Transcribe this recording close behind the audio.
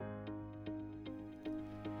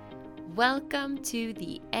Welcome to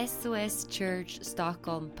the SOS Church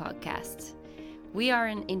Stockholm podcast. We are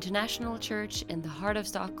an international church in the heart of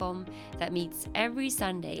Stockholm that meets every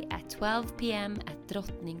Sunday at 12 p.m. at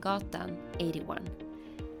Drottninggatan 81.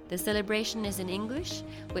 The celebration is in English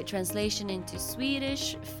with translation into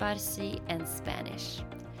Swedish, Farsi, and Spanish.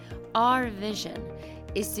 Our vision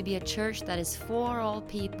is to be a church that is for all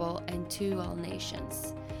people and to all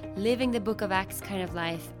nations, living the Book of Acts kind of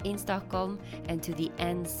life in Stockholm and to the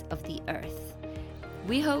ends of the earth.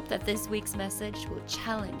 We hope that this week's message will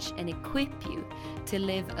challenge and equip you to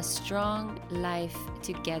live a strong life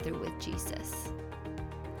together with Jesus.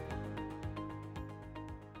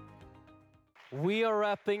 We are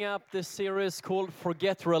wrapping up this series called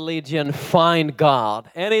Forget Religion, Find God.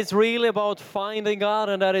 And it's really about finding God,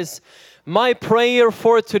 and that is my prayer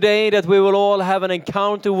for today, that we will all have an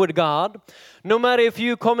encounter with God. No matter if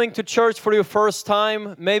you're coming to church for your first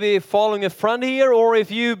time, maybe following a friend here, or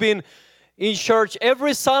if you've been in church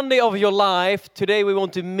every Sunday of your life, today we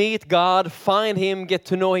want to meet God, find Him, get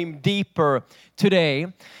to know Him deeper today.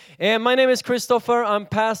 And my name is Christopher. I'm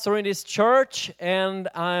pastor in this church, and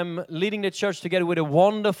I'm leading the church together with a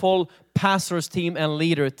wonderful pastors team and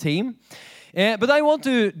leader team. But I want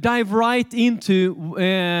to dive right into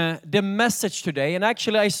the message today. And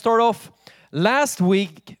actually, I start off last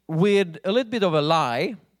week with a little bit of a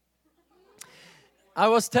lie. I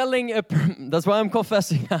was telling, that's why I'm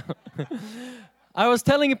confessing. I was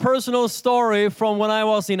telling a personal story from when I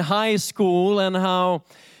was in high school, and how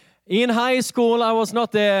in high school, I was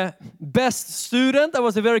not the best student. I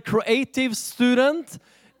was a very creative student.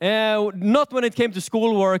 Not when it came to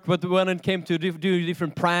schoolwork, but when it came to do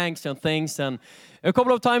different pranks and things. And a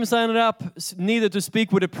couple of times I ended up needed to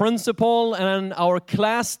speak with the principal and our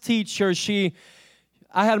class teacher.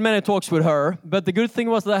 I had many talks with her, but the good thing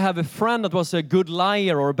was that I have a friend that was a good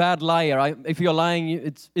liar or a bad liar. If you're lying,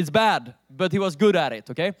 it's bad, but he was good at it,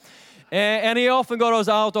 okay? And he often got us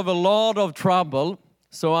out of a lot of trouble.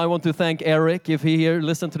 So I want to thank Eric, if he here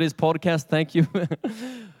listened to this podcast, thank you.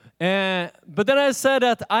 But then I said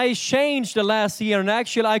that I changed the last year, and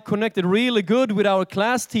actually I connected really good with our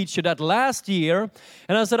class teacher that last year.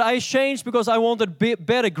 And I said I changed because I wanted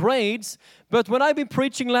better grades. But when I've been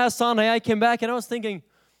preaching last Sunday, I came back and I was thinking,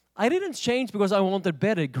 I didn't change because I wanted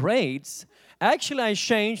better grades. Actually, I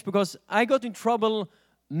changed because I got in trouble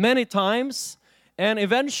many times, and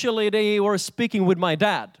eventually they were speaking with my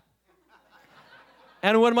dad.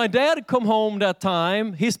 And when my dad come home that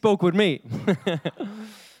time, he spoke with me.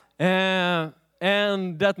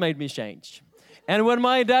 And that made me change. And when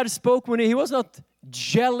my dad spoke with me, he was not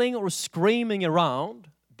yelling or screaming around,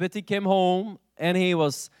 but he came home and he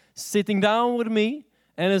was sitting down with me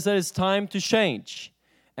and he said, it's time to change.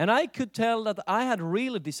 And I could tell that I had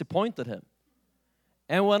really disappointed him.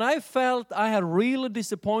 And when I felt I had really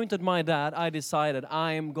disappointed my dad, I decided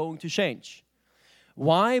I am going to change.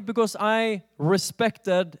 Why? Because I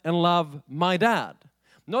respected and loved my dad.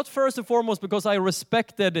 Not first and foremost because I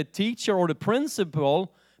respected the teacher or the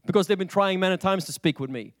principal, because they've been trying many times to speak with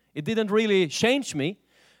me. It didn't really change me,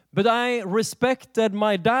 but I respected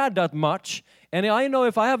my dad that much, and I know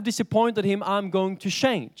if I have disappointed him, I'm going to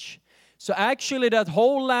change. So actually that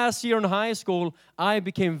whole last year in high school, I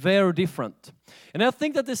became very different. And I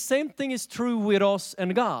think that the same thing is true with us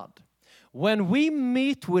and God. When we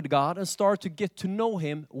meet with God and start to get to know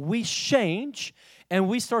Him, we change and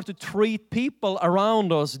we start to treat people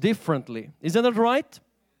around us differently. Isn't that right?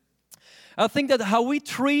 I think that how we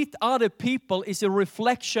treat other people is a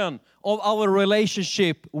reflection of our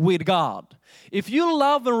relationship with God. If you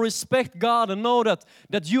love and respect God and know that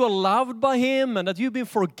you are loved by Him and that you've been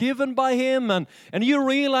forgiven by Him and you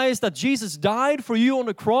realize that Jesus died for you on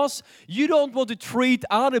the cross, you don't want to treat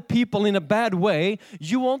other people in a bad way.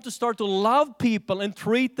 You want to start to love people and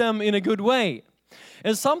treat them in a good way.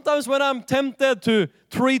 And sometimes when I'm tempted to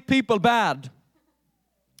treat people bad,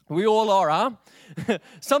 we all are, huh?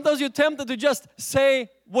 Sometimes you're tempted to just say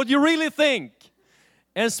what you really think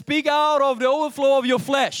and speak out of the overflow of your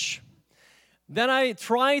flesh. Then I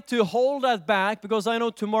try to hold that back because I know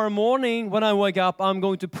tomorrow morning when I wake up, I'm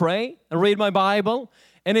going to pray and read my Bible.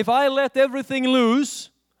 And if I let everything loose,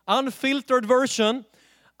 unfiltered version,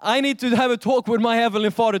 I need to have a talk with my Heavenly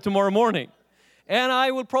Father tomorrow morning. And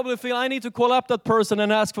I will probably feel I need to call up that person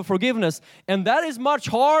and ask for forgiveness. And that is much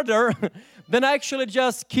harder than actually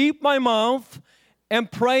just keep my mouth and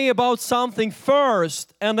pray about something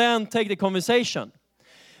first and then take the conversation.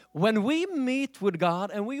 When we meet with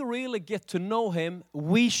God and we really get to know Him,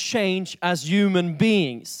 we change as human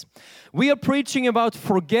beings. We are preaching about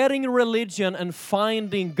forgetting religion and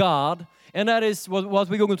finding God. And that is what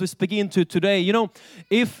we're going to speak into today. You know,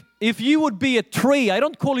 if you would be a tree, I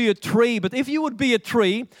don't call you a tree, but if you would be a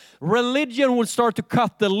tree, religion would start to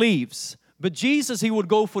cut the leaves. But Jesus, He would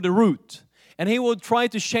go for the root. And He would try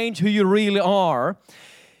to change who you really are.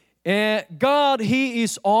 God, He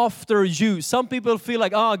is after you. Some people feel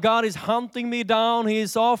like, God is hunting me down. He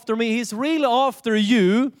is after me. He's really after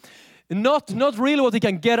you. Not really what He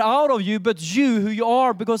can get out of you, but you, who you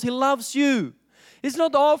are, because He loves you. He's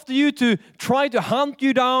not after you to try to hunt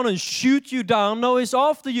you down and shoot you down. No, He's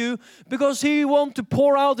after you because He wants to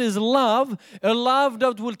pour out His love, a love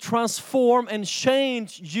that will transform and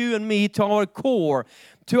change you and me to our core,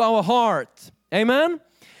 to our heart. Amen?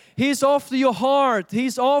 He's after your heart.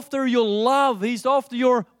 He's after your love. He's after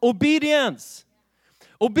your obedience.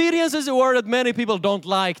 Obedience is a word that many people don't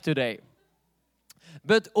like today.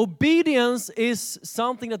 But obedience is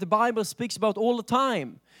something that the Bible speaks about all the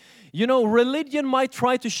time. You know, religion might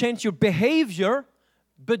try to change your behavior,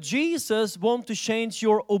 but Jesus wants to change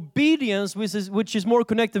your obedience, which is more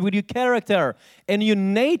connected with your character and your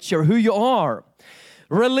nature, who you are.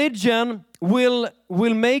 Religion will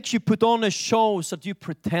make you put on a show so that you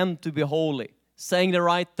pretend to be holy, saying the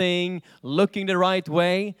right thing, looking the right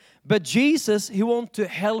way. But Jesus, He wants to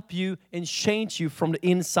help you and change you from the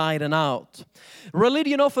inside and out.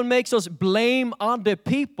 Religion often makes us blame other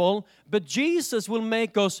people, but Jesus will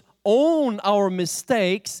make us own our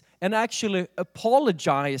mistakes and actually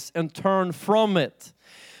apologize and turn from it.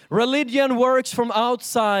 Religion works from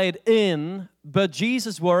outside in, but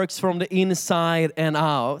Jesus works from the inside and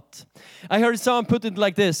out. I heard someone put it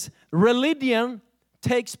like this: religion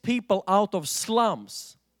takes people out of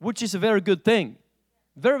slums, which is a very good thing.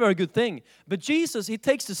 Very, very good thing. But Jesus, He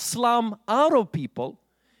takes the slum out of people.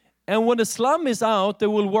 And when the slum is out, they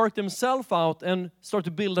will work themselves out and start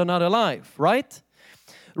to build another life, right?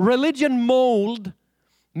 Religion mold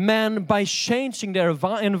men by changing their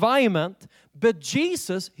environment. But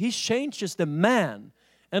Jesus, He changes the man.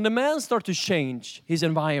 And the man starts to change his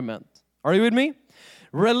environment. Are you with me?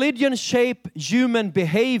 Religion shape human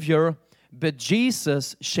behavior, but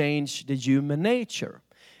Jesus changed the human nature.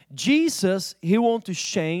 Jesus, He wants to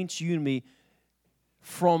change you and me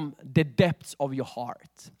from the depths of your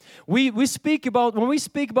heart. When we speak about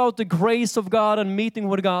the grace of God and meeting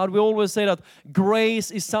with God, we always say that grace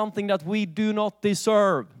is something that we do not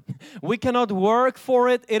deserve. We cannot work for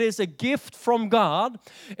it. It is a gift from God.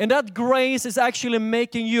 And that grace is actually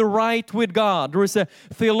making you right with God. There is a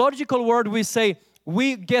theological word we say,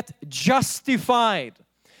 we get justified.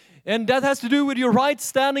 And that has to do with your right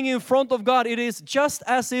standing in front of God. It is just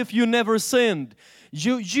as if you never sinned.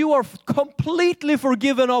 You are completely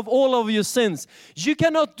forgiven of all of your sins. You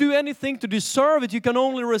cannot do anything to deserve it. You can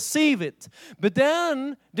only receive it. But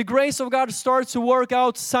then the grace of God starts to work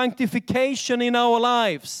out sanctification in our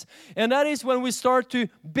lives. And that is when we start to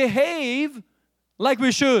behave like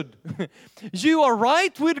we should. You are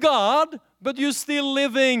right with God, but you're still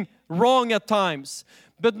living wrong at times.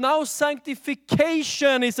 But now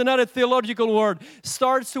sanctification is another theological word,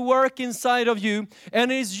 starts to work inside of you.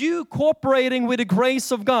 And it is you cooperating with the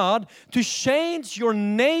grace of God to change your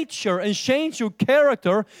nature and change your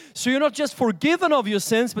character. So you're not just forgiven of your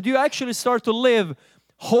sins, but you actually start to live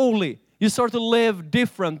holy. You start to live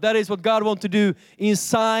different. That is what God wants to do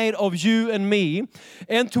inside of you and me.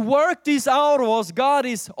 And to work this out of us, God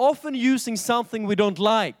is often using something we don't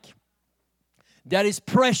like. That is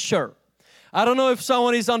pressure. I don't know if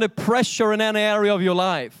someone is under pressure in any area of your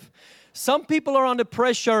life. Some people are under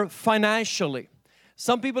pressure financially.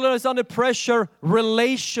 Some people are under pressure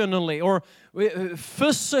relationally or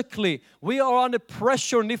physically. We are under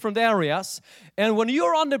pressure in different areas. And when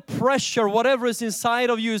you're under pressure, whatever is inside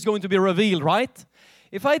of you is going to be revealed, right?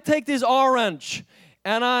 If I take this orange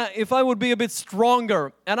and if I would be a bit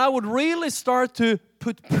stronger and I would really start to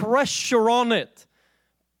put pressure on it.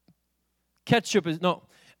 Ketchup is, no.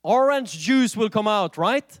 Orange juice will come out,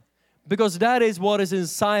 right? Because that is what is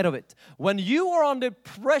inside of it. When you are under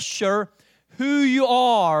pressure, who you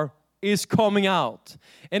are is coming out.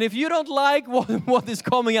 And if you don't like what is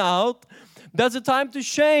coming out, that's the time to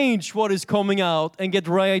change what is coming out and get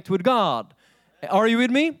right with God. Are you with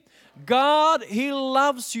me? God, He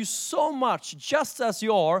loves you so much just as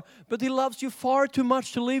you are, but He loves you far too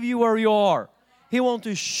much to leave you where you are. He wants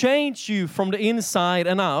to change you from the inside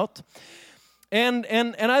and out. And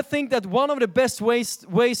I think that one of the best ways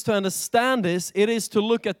to understand this, it is to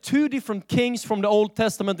look at two different kings from the Old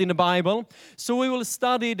Testament in the Bible. So we will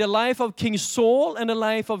study the life of King Saul and the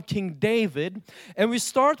life of King David. And we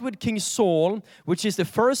start with King Saul, which is the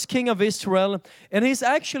first king of Israel. And he's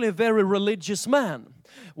actually a very religious man.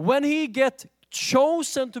 When he get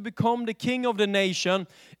chosen to become the king of the nation,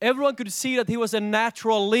 everyone could see that he was a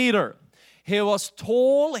natural leader. He was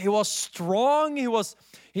tall, he was strong,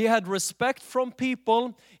 he had respect from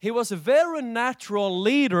people. He was a very natural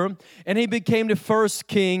leader, and he became the first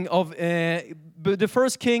king of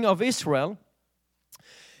Israel.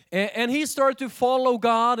 And he started to follow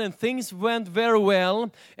God, and things went very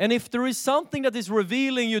well. And if there is something that is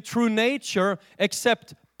revealing your true nature,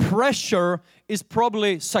 except pressure, is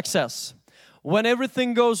probably success. When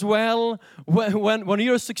everything goes well, when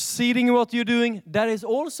you're succeeding in what you're doing, that is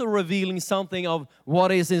also revealing something of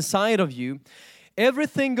what is inside of you.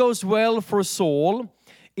 Everything goes well for Saul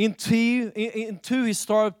until he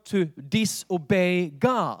started to disobey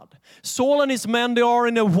God. Saul and his men, they are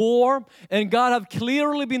in a war, and God have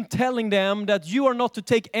clearly been telling them that you are not to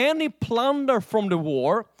take any plunder from the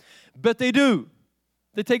war, but they do.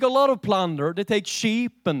 They take a lot of plunder. They take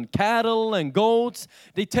sheep and cattle and goats.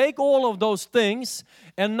 They take all of those things.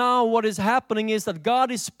 And now what is happening is that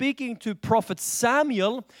God is speaking to prophet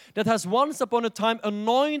Samuel that has once upon a time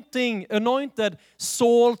anointed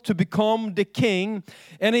Saul to become the king.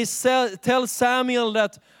 And he tells Samuel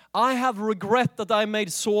that I have regret that I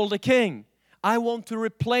made Saul the king. I want to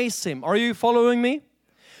replace him. Are you following me?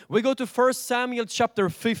 We go to 1 Samuel chapter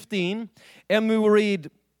 15 and we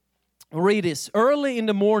read this. Early in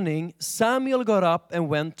the morning, Samuel got up and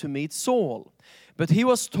went to meet Saul. But he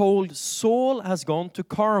was told, Saul has gone to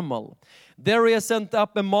Carmel. There he has set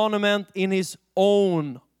up a monument in his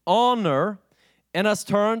own honor and has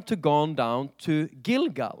turned to gone down to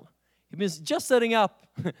Gilgal. He means just setting up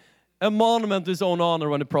a monument to his own honor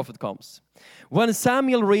when the prophet comes. When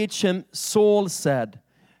Samuel reached him, Saul said,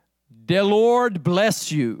 the Lord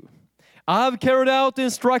bless you. I have carried out the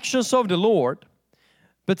instructions of the Lord.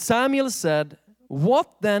 But Samuel said,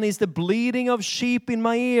 what then is the bleating of sheep in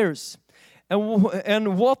my ears?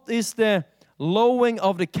 And what is the lowing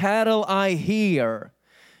of the cattle I hear?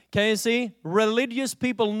 Can you see? Religious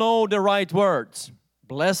people know the right words.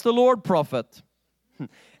 Bless the Lord, prophet.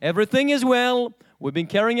 Everything is well. We've been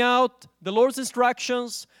carrying out the Lord's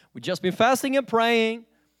instructions. We've just been fasting and praying.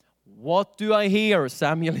 What do I hear?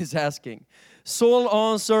 Samuel is asking. Saul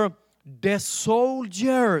answered, the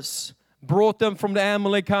soldiers brought them from the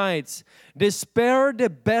Amalekites. They spared the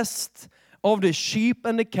best of the sheep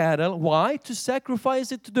and the cattle. Why? To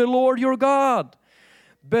sacrifice it to the Lord your God.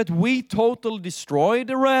 But we totally destroyed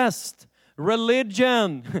the rest.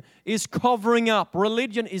 Religion is covering up.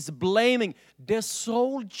 Religion is blaming the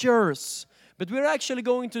soldiers. But we're actually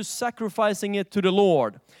going to sacrificing it to the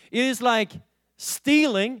Lord. It is like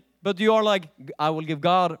stealing, but you are like, I will give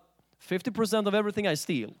God 50% of everything I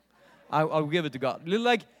steal. I will give it to God.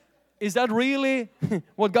 Like, is that really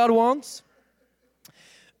what God wants?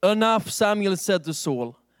 Enough, Samuel said to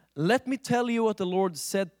Saul. Let me tell you what the Lord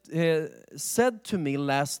said to me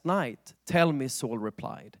last night. Tell me, Saul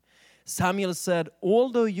replied. Samuel said,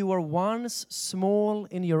 although you were once small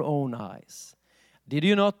in your own eyes, did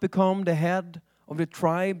you not become the head of the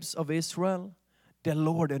tribes of Israel? The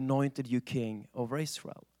Lord anointed you king over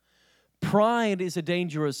Israel. Pride is a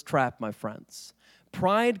dangerous trap, my friends.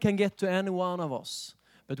 Pride can get to any one of us.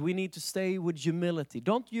 But we need to stay with humility.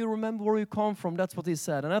 Don't you remember where you come from? That's what he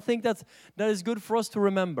said. And I think that is good for us to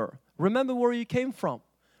remember. Remember where you came from.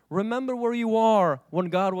 Remember where you are when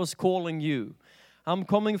God was calling you. I'm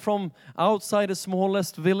coming from outside the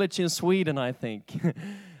smallest village in Sweden, I think.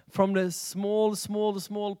 From the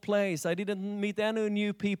small place. I didn't meet any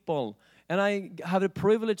new people. And I had the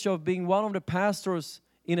privilege of being one of the pastors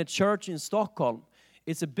in a church in Stockholm.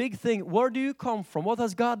 It's a big thing. Where do you come from? What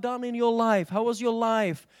has God done in your life? How was your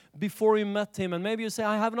life before you met Him? And maybe you say,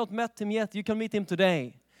 I have not met Him yet. You can meet Him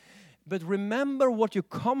today. But remember what you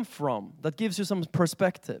come from. That gives you some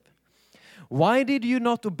perspective. Why did you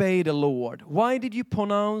not obey the Lord? Why did you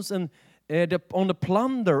pronounce on the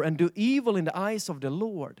plunder and do evil in the eyes of the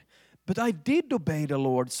Lord? But I did obey the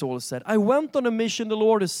Lord, Saul said. I went on a mission the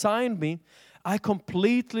Lord assigned me. I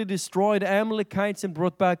completely destroyed the Amalekites and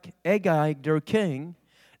brought back Agag, their king.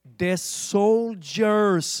 The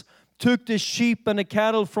soldiers took the sheep and the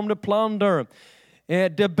cattle from the plunder,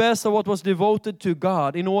 the best of what was devoted to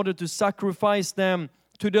God, in order to sacrifice them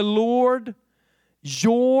to the Lord,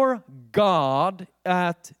 your God,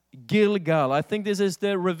 at Gilgal. I think this is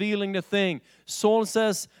the revealing the thing. Saul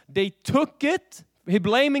says they took it. He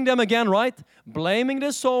blaming them again, right? Blaming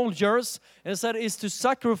the soldiers and said it's to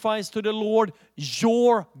sacrifice to the Lord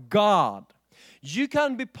your God. You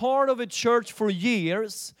can be part of a church for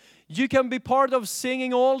years. You can be part of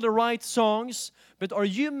singing all the right songs. But are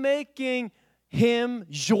you making Him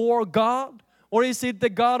your God? Or is it the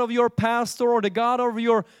God of your pastor, or the God of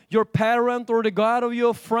your parent, or the God of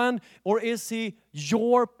your friend? Or is He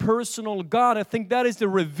your personal God? I think that is the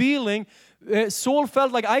revealing. Saul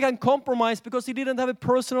felt like I can compromise because he didn't have a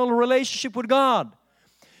personal relationship with God.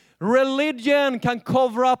 Religion can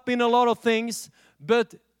cover up in a lot of things,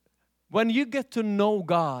 but when you get to know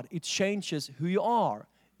God, it changes who you are.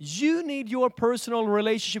 You need your personal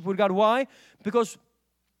relationship with God. Why? Because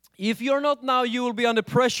if you're not now, you will be under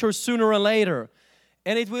pressure sooner or later.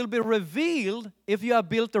 And it will be revealed if you have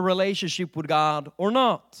built a relationship with God or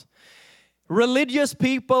not. Religious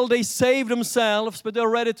people, they save themselves, but they're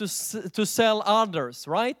ready to sell others,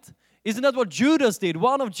 right? Isn't that what Judas did,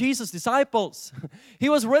 one of Jesus' disciples? He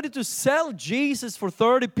was ready to sell Jesus for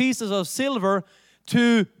 30 pieces of silver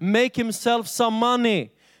to make himself some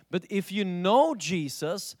money. But if you know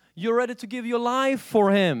Jesus, you're ready to give your life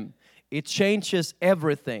for Him. It changes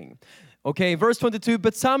everything. Okay, verse 22,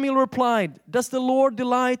 but Samuel replied, does the Lord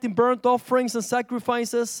delight in burnt offerings and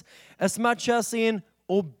sacrifices as much as in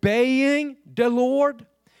obeying the Lord?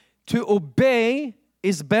 To obey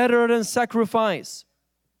is better than sacrifice,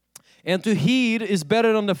 and to heed is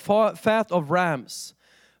better than the fat of rams.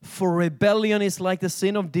 For rebellion is like the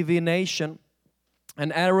sin of divination,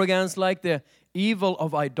 and arrogance like the evil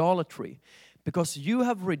of idolatry. Because you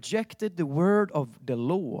have rejected the word of the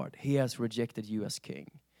Lord, He has rejected you as king.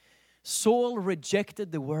 Saul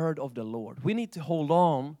rejected the word of the Lord. We need to hold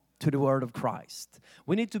on to the word of Christ.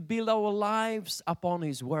 We need to build our lives upon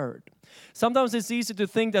His word. Sometimes it's easy to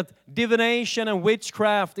think that divination and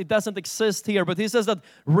witchcraft, it doesn't exist here. But he says that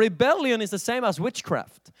rebellion is the same as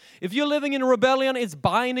witchcraft. If you're living in rebellion, it's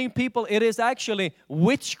binding people. It is actually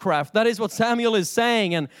witchcraft. That is what Samuel is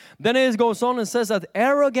saying. And then it goes on and says that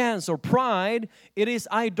arrogance or pride, it is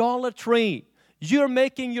idolatry. You're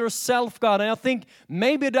making yourself God. And I think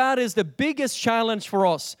maybe that is the biggest challenge for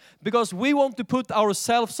us, because we want to put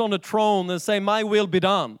ourselves on the throne and say, my will be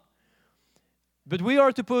done. But we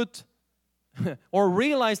are to put or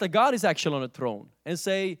realize that God is actually on the throne and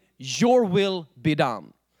say, your will be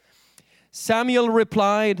done. Saul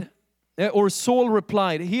replied.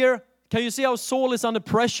 Here, can you see how Saul is under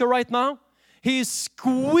pressure right now? He is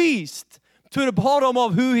squeezed to the bottom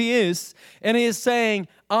of who he is, and he is saying,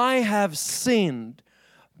 I have sinned,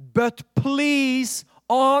 but please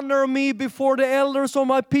honor me before the elders of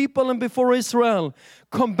my people and before Israel.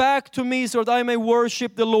 Come back to me so that I may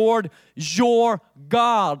worship the Lord your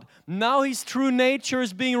God. Now his true nature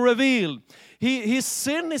is being revealed. His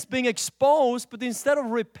sin is being exposed, but instead of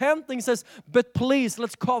repenting, he says, but please,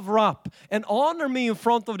 let's cover up and honor me in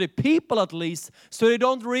front of the people at least, so they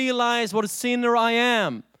don't realize what a sinner I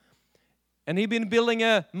am. And he's been building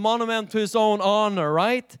a monument to his own honor,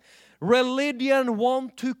 right? Religion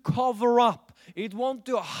wants to cover up. It wants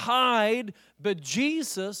to hide. But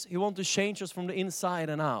Jesus, He wants to change us from the inside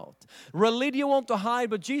and out. Religion wants to hide,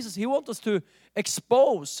 but Jesus, He wants us to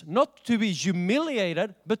expose, not to be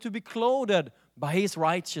humiliated, but to be clothed by His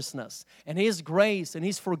righteousness and His grace and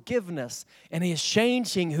His forgiveness. And He is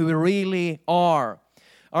changing who we really are.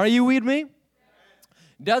 Are you with me?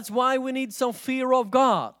 That's why we need some fear of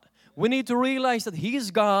God. We need to realize that He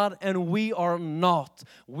is God and we are not.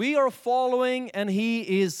 We are following and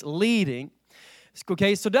He is leading.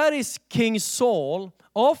 Okay, so that is King Saul.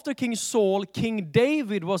 After King Saul, King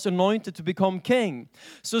David was anointed to become king.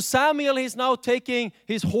 So Samuel is now taking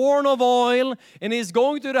his horn of oil and he's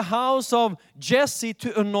going to the house of Jesse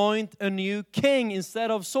to anoint a new king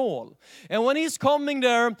instead of Saul. And when he's coming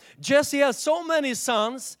there, Jesse has so many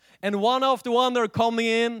sons, and one after one they're coming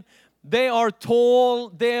in. They are tall,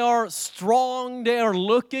 they are strong, they are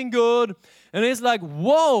looking good. And it's like,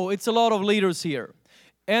 whoa, it's a lot of leaders here.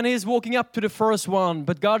 And he's walking up to the first one,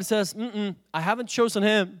 but God says, I haven't chosen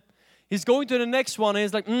him. He's going to the next one, and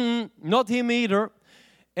he's like, not him either.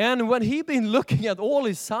 And when he's been looking at all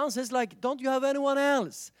his sons, he's like, don't you have anyone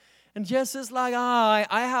else? And Jesse's like, I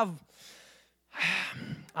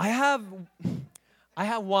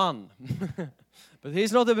have one. But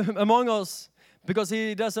he's not among us, because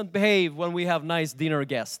he doesn't behave when we have nice dinner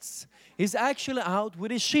guests. He's actually out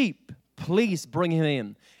with his sheep. Please bring him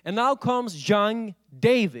in. And now comes young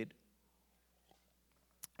David.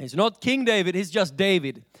 He's not King David, he's just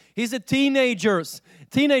David. He's a teenager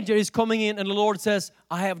is coming in, and the Lord says,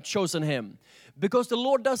 I have chosen him. Because the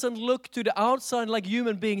Lord doesn't look to the outside like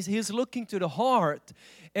human beings, He's looking to the heart.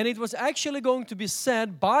 And it was actually going to be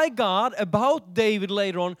said by God about David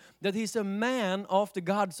later on that he's a man after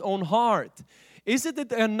God's own heart. Isn't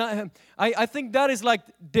it? I think that is like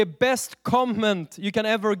the best comment you can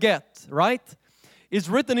ever get, right? It's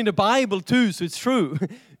written in the Bible too, so it's true.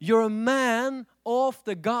 You're a man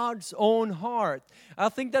after God's own heart. I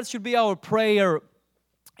think that should be our prayer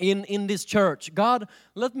in this church. God,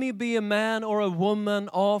 let me be a man or a woman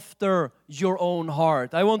after your own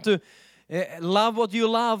heart. I want to love what you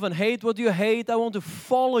love and hate what you hate. I want to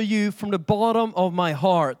follow you from the bottom of my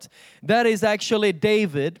heart. That is actually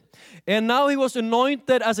David. And now he was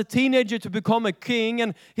anointed as a teenager to become a king.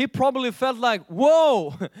 And he probably felt like,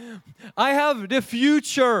 whoa, I have the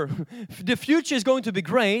future. The future is going to be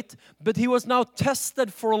great. But he was now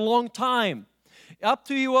tested for a long time. Up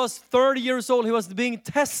to he was 30 years old, he was being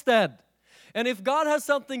tested. And if God has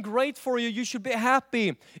something great for you, you should be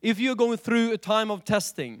happy if you're going through a time of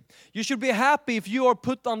testing. You should be happy if you are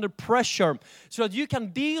put under pressure so that you can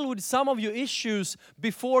deal with some of your issues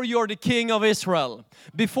before you're the king of Israel,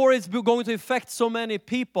 before it's going to affect so many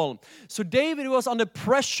people. So David was under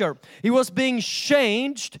pressure. He was being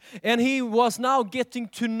changed and he was now getting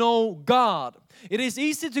to know God. It is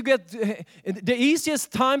easy to the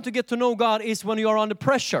easiest time to get to know God is when you are under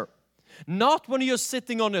pressure. Not when you're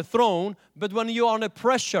sitting on a throne, but when you're under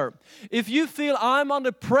pressure. If you feel I'm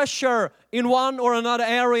under pressure in one or another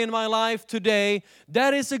area in my life today,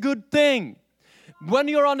 that is a good thing. When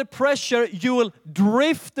you're under pressure, you will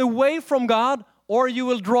drift away from God or you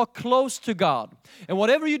will draw close to God. And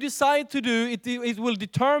whatever you decide to do, it will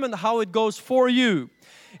determine how it goes for you.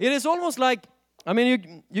 It is almost like, I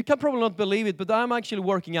mean, you can probably not believe it, but I'm actually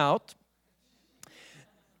working out.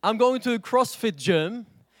 I'm going to a CrossFit gym.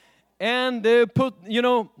 And they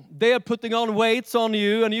are putting on weights on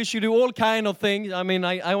you, and you should do all kind of things. I mean,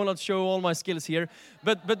 I will not show all my skills here,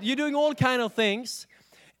 but you're doing all kind of things,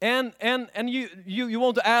 and you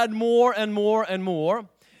want to add more and more and more,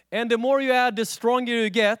 and the more you add, the stronger you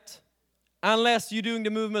get, unless you're doing the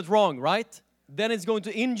movement wrong, right? Then it's going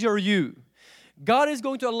to injure you. God is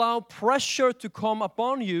going to allow pressure to come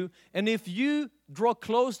upon you, and if you draw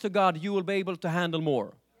close to God, you will be able to handle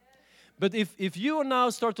more. But if you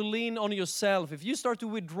now start to lean on yourself, if you start to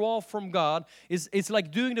withdraw from God, it's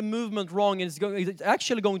like doing the movement wrong, and it's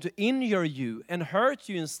actually going to injure you and hurt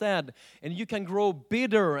you instead. And you can grow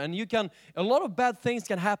bitter, and a lot of bad things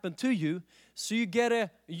can happen to you. So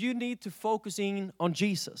you need to focus in on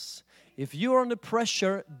Jesus. If you are under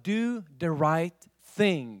pressure, do the right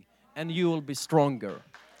thing, and you will be stronger.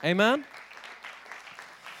 Amen?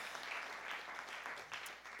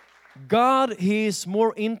 God, He is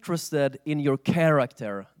more interested in your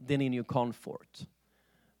character than in your comfort.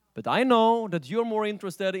 But I know that you're more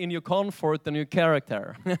interested in your comfort than your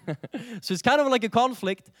character. So it's kind of like a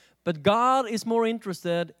conflict, but God is more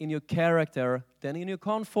interested in your character than in your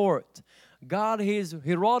comfort. God,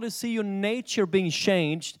 He'd rather see your nature being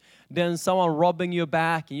changed than someone rubbing your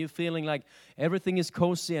back and you feeling like everything is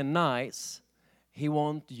cozy and nice. He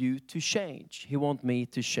wants you to change. He wants me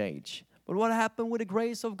to change. But what happened with the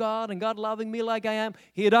grace of God and God loving me like I am?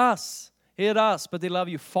 He does. He does. But He loves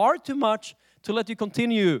you far too much to let you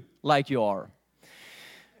continue like you are.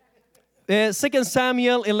 2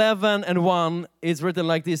 Samuel 11:1 is written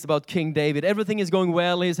like this about King David. Everything is going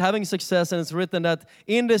well. He's having success. And it's written that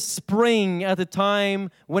in the spring, at the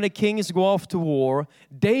time when the kings go off to war,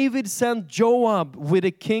 David sent Joab with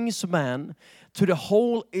the king's men to the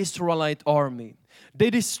whole Israelite army. They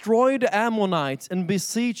destroyed the Ammonites and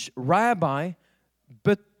besieged Rabbah,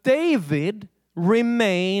 but David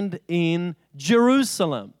remained in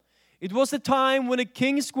Jerusalem. It was a time when the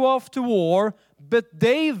kings go off to war, but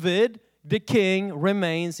David, the king,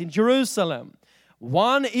 remains in Jerusalem.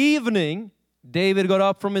 One evening, David got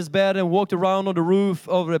up from his bed and walked around on the roof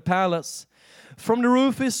of the palace. From the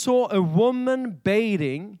roof, he saw a woman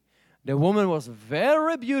bathing. The woman was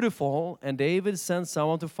very beautiful, and David sent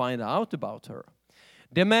someone to find out about her.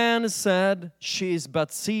 The man said, "She is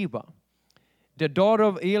Bathsheba, the daughter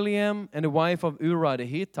of Eliam and the wife of Uriah the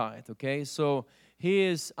Hittite." Okay, so he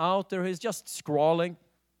is out there, he's just scrolling.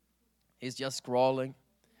 He's just scrolling.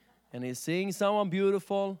 And he's seeing someone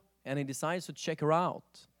beautiful, and he decides to check her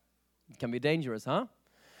out. It can be dangerous, huh?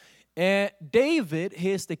 David,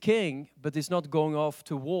 he is the king, but he's not going off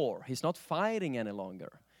to war. He's not fighting any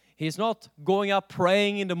longer. He's not going up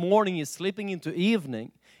praying in the morning. He's sleeping into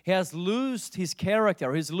evening. He has lost his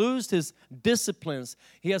character. He's lost his disciplines.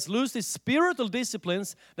 He has lost his spiritual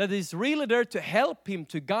disciplines that is really there to help him,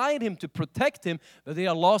 to guide him, to protect him. But he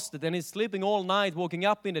has lost it. And he's sleeping all night, waking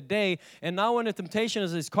up in the day. And now when the temptation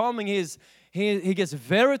is coming, he gets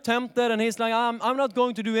very tempted. And he's like, I'm not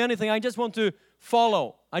going to do anything. I just want to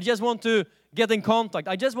follow. I just want to get in contact.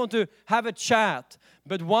 I just want to have a chat.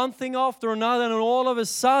 But one thing after another, and all of a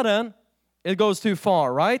sudden, it goes too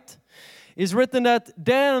far, right? It's written that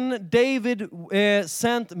then David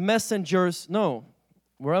sent messengers. No,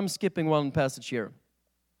 where I'm skipping one passage here.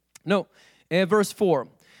 No, verse 4.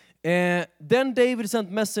 Then David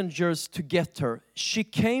sent messengers to get her. She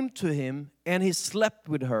came to him, and he slept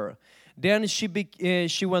with her. Then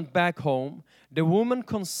she went back home. The woman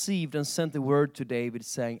conceived and sent a word to David,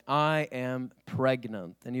 saying, I am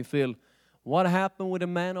pregnant. And you feel, what happened with a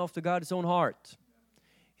man after God's own heart?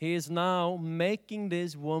 He is now making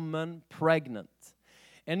this woman pregnant.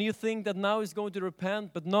 And you think that now he's going to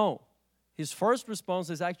repent, but no. His first response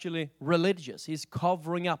is actually religious. He's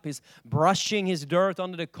covering up. He's brushing his dirt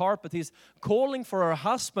under the carpet. He's calling for her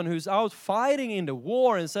husband who's out fighting in the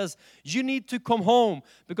war and says, you need to come home.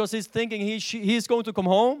 Because he's thinking he's going to come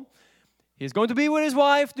home. He's going to be with his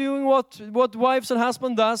wife doing what wives and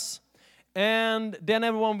husband does. And then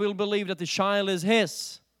everyone will believe that the child is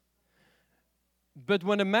his. But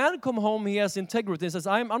when a man come home, he has integrity. He says,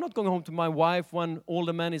 I'm not going home to my wife when all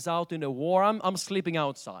the man is out in the war. I'm sleeping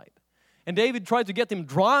outside. And David tried to get him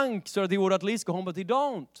drunk so that he would at least go home, but he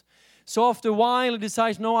don't. So after a while, he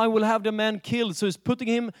decides, no, I will have the man killed. So he's putting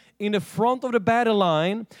him in the front of the battle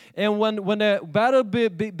line. And when the battle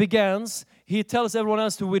begins, he tells everyone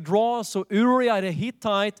else to withdraw. So Uriah the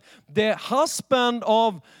Hittite, the husband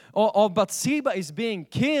of Bathsheba, is being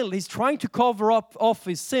killed. He's trying to cover up off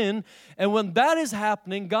his sin. And when that is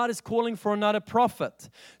happening, God is calling for another prophet.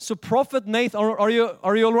 So Prophet Nathan, are you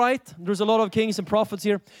all right? There's a lot of kings and prophets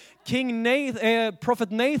here.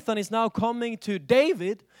 Prophet Nathan is now coming to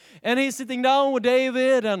David, and he's sitting down with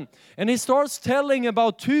David, and he starts telling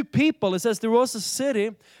about two people. It says there was a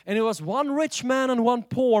city, and it was one rich man and one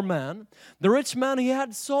poor man. The rich man, he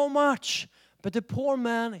had so much, but the poor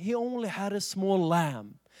man, he only had a small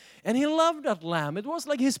lamb. And he loved that lamb. It was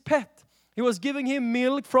like his pet. He was giving him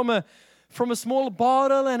milk from a small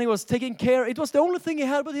bottle, and he was taking care. It was the only thing he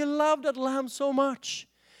had, but he loved that lamb so much.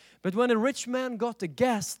 But when the rich man got a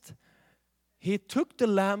guest, he took the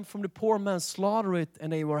lamb from the poor man, slaughtered it,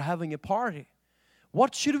 and they were having a party.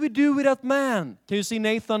 What should we do with that man? Can you see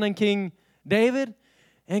Nathan and King David?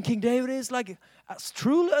 And King David is like, as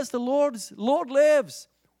truly as the Lord lives,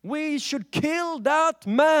 we should kill that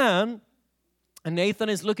man. And Nathan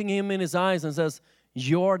is looking him in his eyes and says,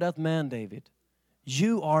 you're that man, David.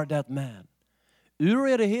 You are that man.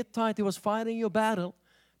 Uriah the Hittite, he was fighting your battle,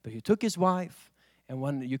 but you took his wife. And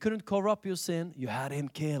when you couldn't cover up your sin, you had him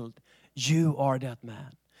killed. You are that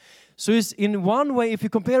man. So it's in one way, if you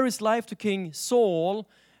compare his life to King Saul,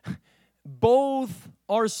 both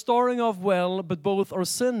are starting off well, but both are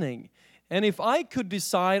sinning. And if I could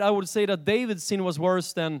decide, I would say that David's sin was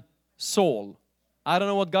worse than Saul. I don't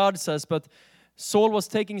know what God says, but Saul was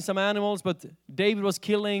taking some animals, but David was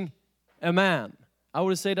killing a man. I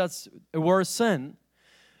would say that's a worse sin.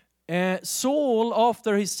 Saul,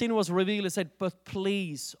 after his sin was revealed, he said, but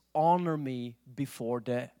please honor me before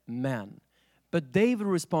the men. But David's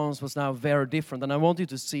response was now very different, and I want you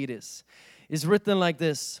to see this. It's written like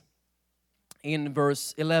this in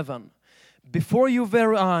verse 11. Before your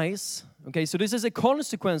very eyes, okay, so this is a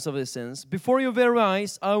consequence of his sins. Before your very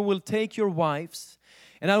eyes, I will take your wives,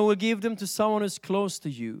 and I will give them to someone who's close to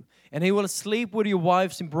you, and he will sleep with your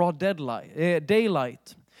wives in broad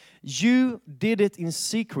daylight. You did it in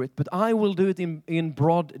secret, but I will do it in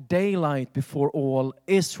broad daylight before all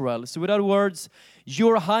Israel. So with other words,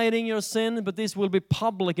 you're hiding your sin, but this will be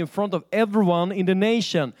public in front of everyone in the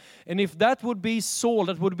nation. And if that would be Saul,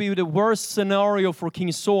 that would be the worst scenario for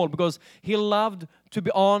King Saul, because he loved to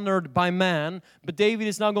be honored by man, but David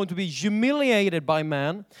is now going to be humiliated by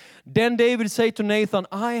man. Then David said to Nathan,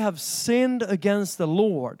 I have sinned against the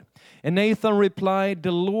Lord. And Nathan replied,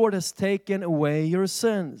 the Lord has taken away your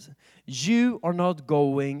sins. You are not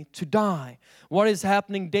going to die. What is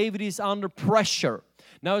happening? David is under pressure.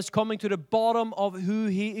 Now he's coming to the bottom of who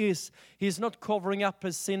he is. He's not covering up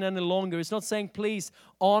his sin any longer. He's not saying, please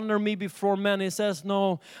honor me before men. He says,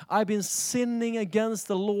 no, I've been sinning against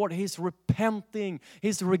the Lord. He's repenting.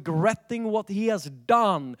 He's regretting what he has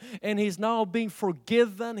done. And he's now being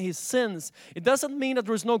forgiven his sins. It doesn't mean that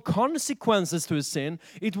there's no consequences to his sin.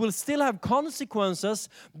 It will still have consequences,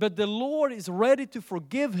 but the Lord is ready to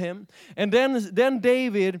forgive him. And then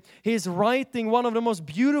David, he's writing one of the most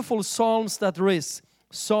beautiful psalms that there is.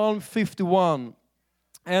 Psalm 51.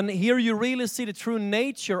 And here you really see the true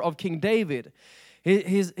nature of King David.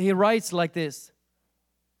 He writes like this.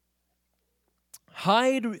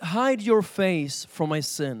 Hide your face from my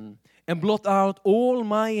sin and blot out all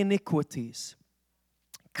my iniquities.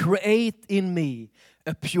 Create in me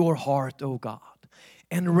a pure heart, O God,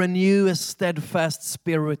 and renew a steadfast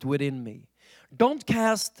spirit within me. Don't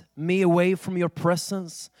cast me away from your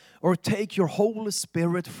presence or take your Holy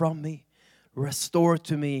Spirit from me. Restore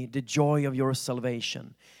to me the joy of your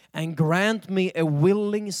salvation and grant me a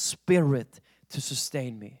willing spirit to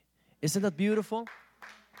sustain me. Isn't that beautiful?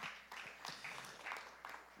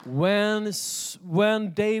 When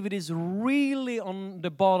David is really on the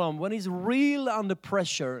bottom, when he's really under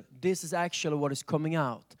pressure, this is actually what is coming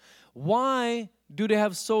out. Why do they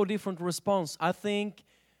have so different response? I think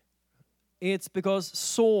it's because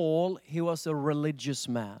Saul, he was a religious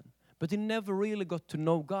man, but he never really got to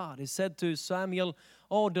know God. He said to Samuel,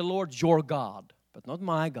 "Oh, the Lord's your God, but not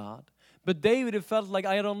my God." But David, he felt like,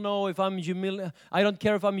 I don't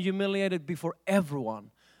care if I'm humiliated before everyone.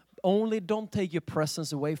 Only don't take your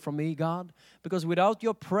presence away from me, God, because without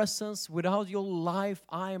your presence, without your life,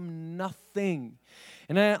 I am nothing.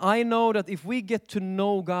 And I know that if we get to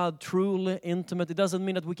know God truly intimate, it doesn't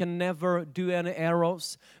mean that we can never do any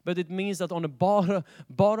errors, but it means that on the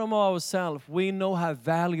bottom of ourselves, we know how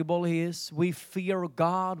valuable He is. We fear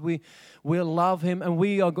God, we love Him, and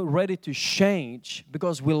we are ready to change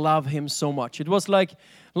because we love Him so much. It was like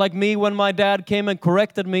me when my dad came and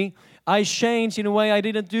corrected me. I changed in a way I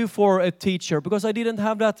didn't do for a teacher because I didn't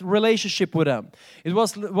have that relationship with them.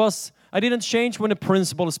 I didn't change when the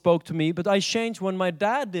principal spoke to me, but I changed when my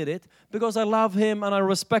dad did it because I love him and I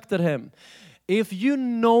respected him. If you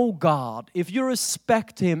know God, if you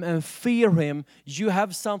respect Him and fear Him, you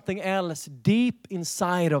have something else deep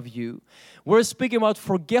inside of you. We're speaking about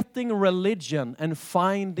forgetting religion and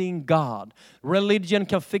finding God. Religion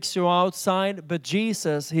can fix you outside, but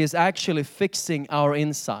Jesus, He is actually fixing our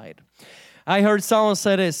inside. I heard someone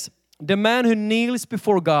say this: the man who kneels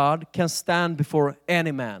before God can stand before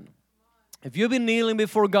any man. If you've been kneeling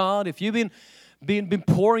before God, if you've been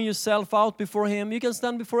pouring yourself out before Him, you can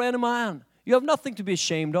stand before any man. You have nothing to be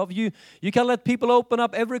ashamed of. You can let people open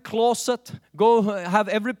up every closet, go have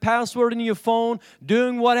every password in your phone,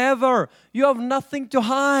 doing whatever. You have nothing to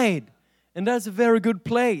hide. And that's a very good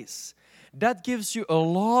place. That gives you a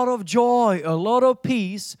lot of joy, a lot of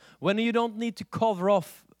peace when you don't need to cover up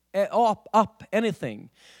anything.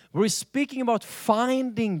 We're speaking about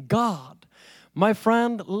finding God. My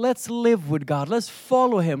friend, let's live with God. Let's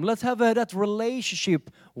follow Him. Let's have that relationship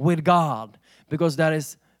with God, because that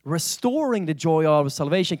is restoring the joy of our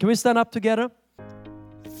salvation. Can we stand up together?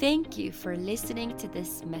 Thank you for listening to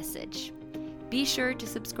this message. Be sure to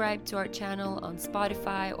subscribe to our channel on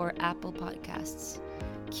Spotify or Apple Podcasts.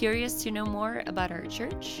 Curious to know more about our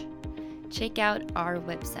church? Check out our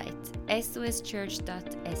website,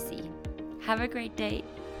 soschurch.se. Have a great day.